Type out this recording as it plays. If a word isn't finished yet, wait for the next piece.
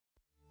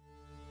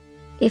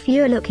If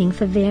you're looking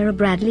for Vera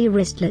Bradley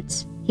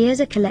wristlets, here's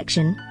a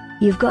collection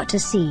you've got to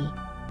see.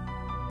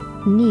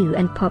 New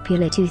and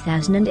popular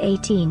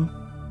 2018.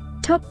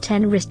 Top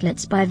 10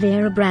 Wristlets by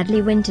Vera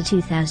Bradley Winter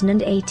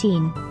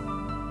 2018.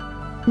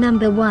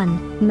 Number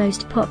 1,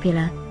 Most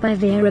Popular, by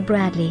Vera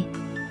Bradley.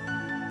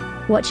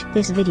 Watch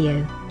this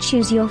video,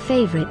 choose your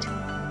favorite.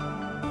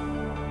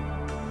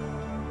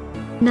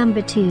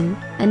 Number 2,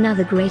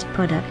 another great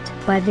product,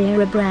 by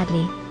Vera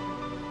Bradley.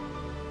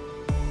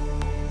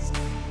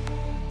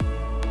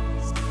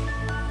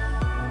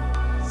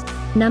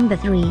 Number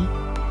 3.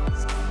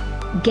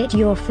 Get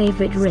your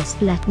favorite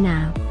wristlet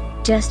now.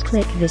 Just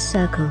click this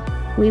circle,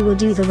 we will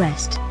do the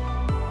rest.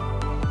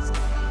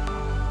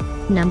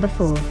 Number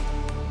 4.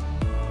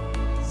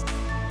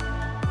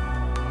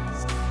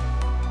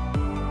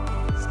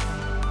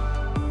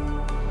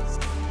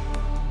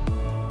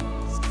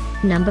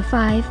 Number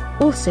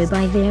 5, also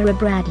by Vera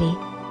Bradley.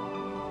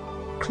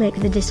 Click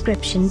the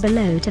description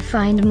below to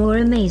find more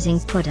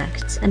amazing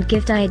products and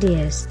gift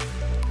ideas.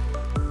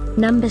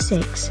 Number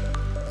 6.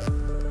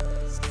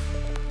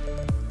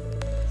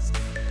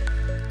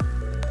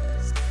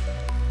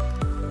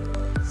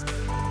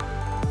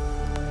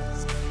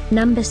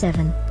 Number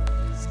 7.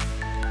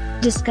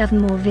 Discover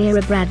more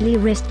Vera Bradley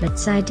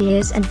wristlets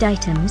ideas and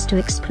items to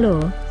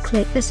explore,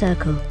 click the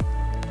circle.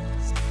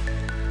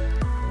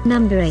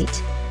 Number 8.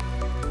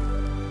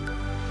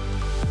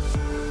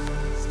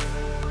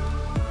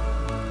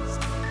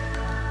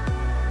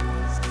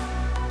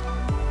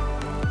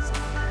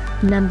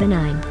 Number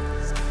 9.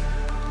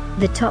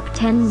 The top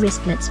 10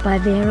 wristlets by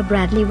Vera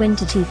Bradley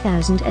Winter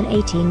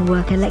 2018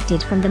 were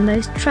collected from the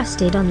most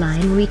trusted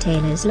online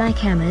retailers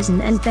like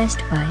Amazon and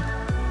Best Buy.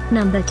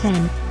 Number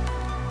 10.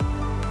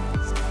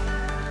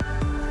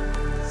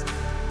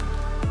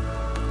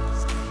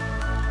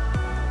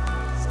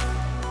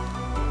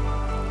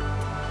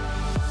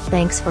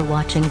 Thanks for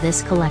watching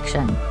this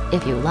collection.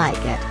 If you like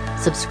it,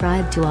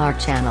 subscribe to our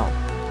channel.